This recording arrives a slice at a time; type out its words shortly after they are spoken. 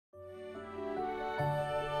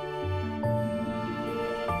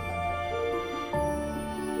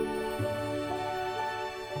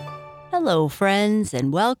Hello, friends,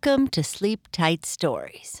 and welcome to Sleep Tight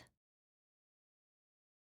Stories.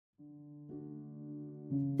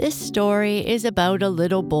 This story is about a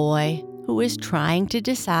little boy who is trying to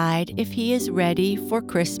decide if he is ready for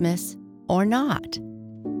Christmas or not.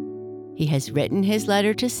 He has written his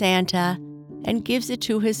letter to Santa and gives it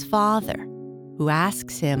to his father, who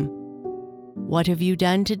asks him, "What have you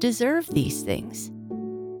done to deserve these things?"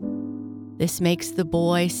 This makes the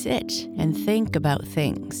boy sit and think about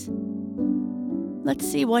things. Let's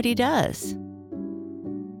see what he does.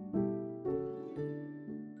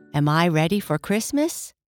 Am I Ready for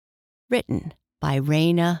Christmas? Written by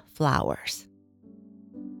Raina Flowers.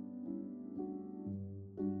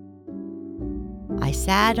 I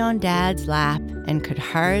sat on Dad's lap and could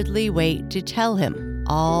hardly wait to tell him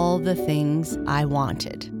all the things I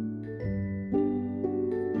wanted.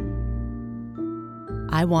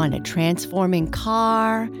 I want a transforming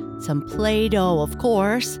car, some Play-Doh, of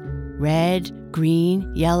course, red, green,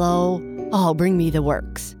 yellow, oh, bring me the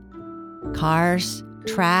works. Cars,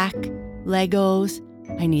 track, Legos.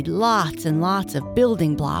 I need lots and lots of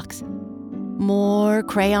building blocks. More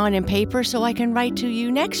crayon and paper so I can write to you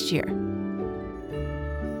next year.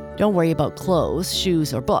 Don't worry about clothes,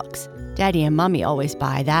 shoes, or books. Daddy and Mommy always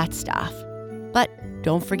buy that stuff. But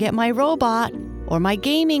don't forget my robot or my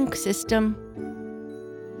gaming system.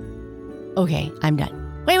 Okay, I'm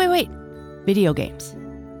done. Wait. Video games.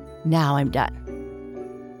 Now I'm done.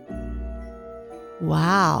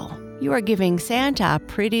 Wow, you are giving Santa a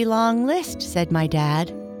pretty long list, said my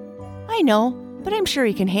dad. I know, but I'm sure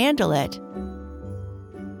he can handle it.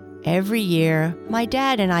 Every year, my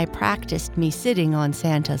dad and I practiced me sitting on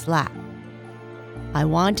Santa's lap. I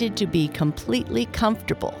wanted to be completely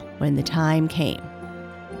comfortable when the time came.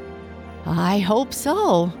 I hope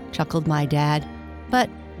so, chuckled my dad. But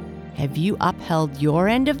have you upheld your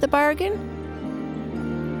end of the bargain?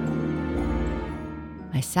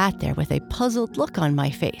 I sat there with a puzzled look on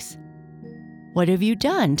my face. What have you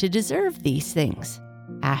done to deserve these things?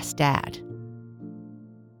 Asked Dad.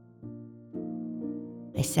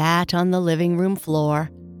 I sat on the living room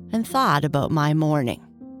floor and thought about my morning.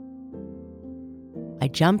 I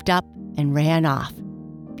jumped up and ran off.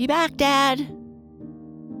 Be back, Dad.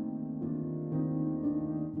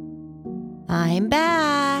 I'm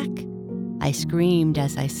back, I screamed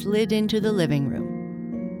as I slid into the living room.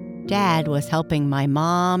 Dad was helping my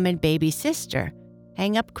mom and baby sister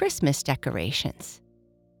hang up Christmas decorations.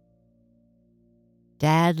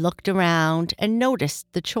 Dad looked around and noticed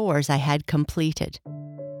the chores I had completed.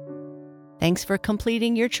 Thanks for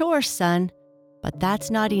completing your chores, son, but that's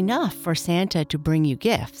not enough for Santa to bring you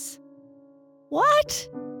gifts. What?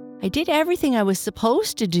 I did everything I was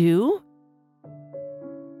supposed to do.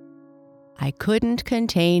 I couldn't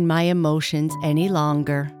contain my emotions any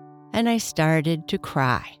longer, and I started to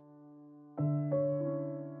cry.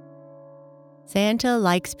 Santa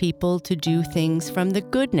likes people to do things from the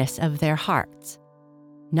goodness of their hearts,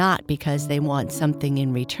 not because they want something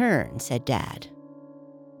in return, said Dad.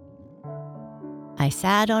 I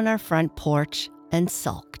sat on our front porch and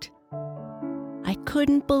sulked. I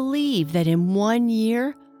couldn't believe that in 1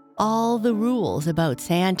 year, all the rules about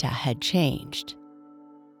Santa had changed.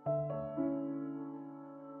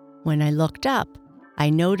 When I looked up,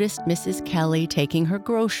 I noticed Mrs. Kelly taking her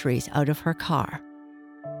groceries out of her car.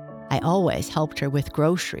 I always helped her with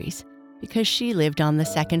groceries because she lived on the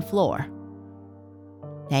second floor.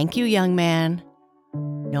 Thank you, young man.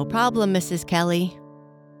 No problem, Mrs. Kelly.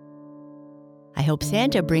 I hope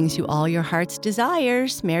Santa brings you all your heart's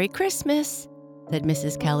desires. Merry Christmas, said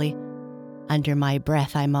Mrs. Kelly. Under my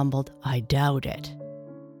breath, I mumbled, I doubt it.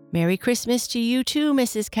 Merry Christmas to you too,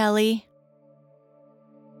 Mrs. Kelly.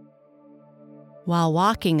 While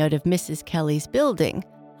walking out of Mrs. Kelly's building,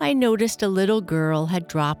 I noticed a little girl had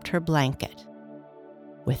dropped her blanket.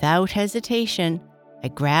 Without hesitation, I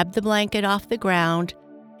grabbed the blanket off the ground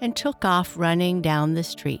and took off running down the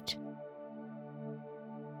street.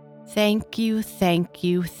 Thank you, thank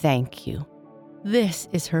you, thank you. This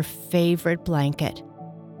is her favorite blanket.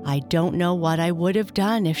 I don't know what I would have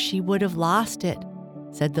done if she would have lost it,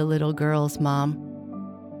 said the little girl's mom.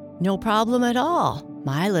 No problem at all.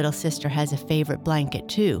 My little sister has a favorite blanket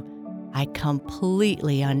too. I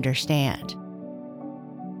completely understand.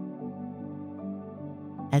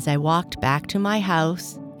 As I walked back to my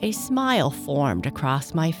house, a smile formed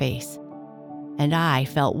across my face, and I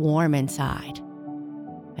felt warm inside.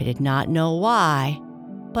 I did not know why,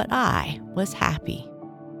 but I was happy.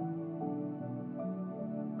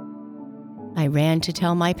 I ran to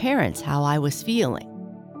tell my parents how I was feeling,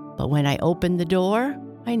 but when I opened the door,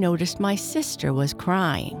 I noticed my sister was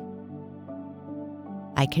crying.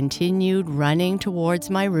 I continued running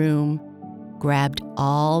towards my room grabbed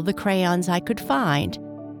all the crayons I could find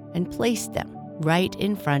and placed them right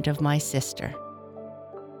in front of my sister.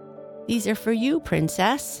 "These are for you,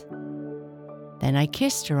 Princess." Then I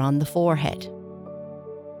kissed her on the forehead.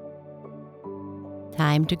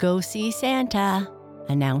 "Time to go see Santa,"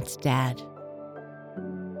 announced Dad.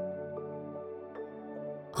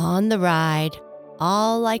 On the ride,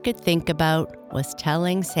 all I could think about was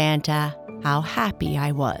telling Santa how happy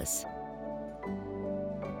I was.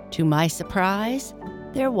 To my surprise,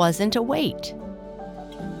 there wasn't a wait.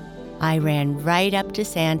 I ran right up to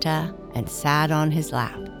Santa and sat on his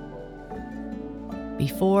lap.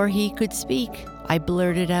 Before he could speak, I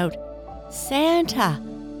blurted out, "Santa,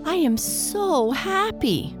 I am so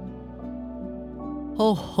happy."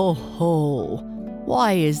 "Ho, ho, ho.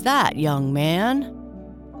 Why is that, young man?"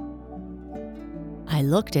 I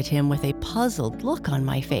looked at him with a puzzled look on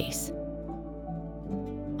my face.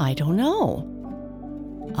 "I don't know.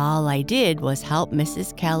 All I did was help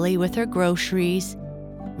Mrs. Kelly with her groceries,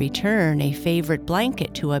 return a favorite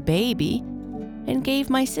blanket to a baby, and gave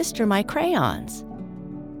my sister my crayons."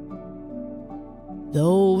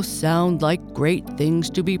 "Those sound like great things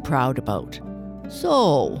to be proud about.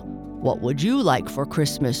 So, what would you like for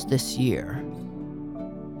Christmas this year?"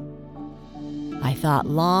 I thought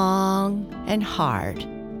long and hard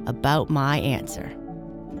about my answer.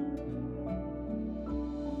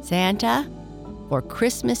 "Santa, for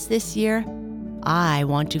Christmas this year, I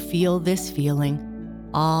want to feel this feeling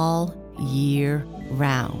all year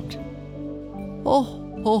round." "Ho,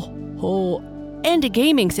 ho, ho. And a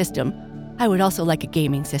gaming system. I would also like a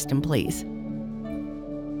gaming system, please."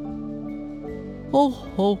 "Ho,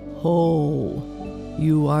 ho, ho.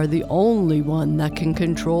 You are the only one that can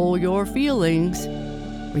control your feelings.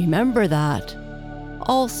 Remember that.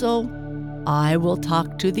 Also, I will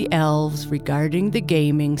talk to the elves regarding the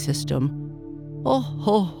gaming system. Ho,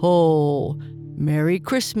 ho, ho. Merry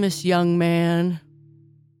Christmas, young man."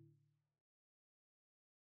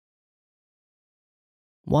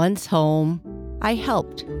 Once home, I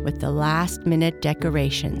helped with the last-minute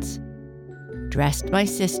decorations, dressed my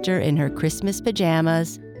sister in her Christmas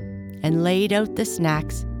pajamas, and laid out the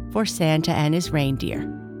snacks for Santa and his reindeer.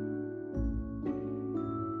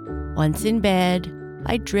 Once in bed,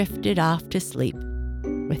 I drifted off to sleep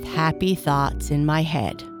with happy thoughts in my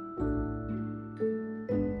head.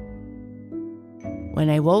 When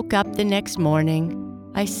I woke up the next morning,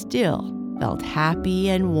 I still felt happy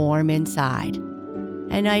and warm inside,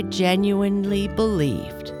 and I genuinely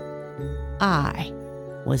believed I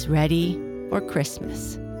was ready for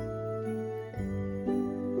Christmas.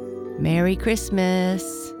 Merry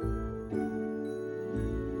Christmas.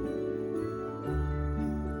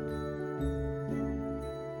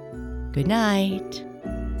 Good night.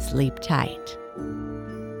 Sleep tight.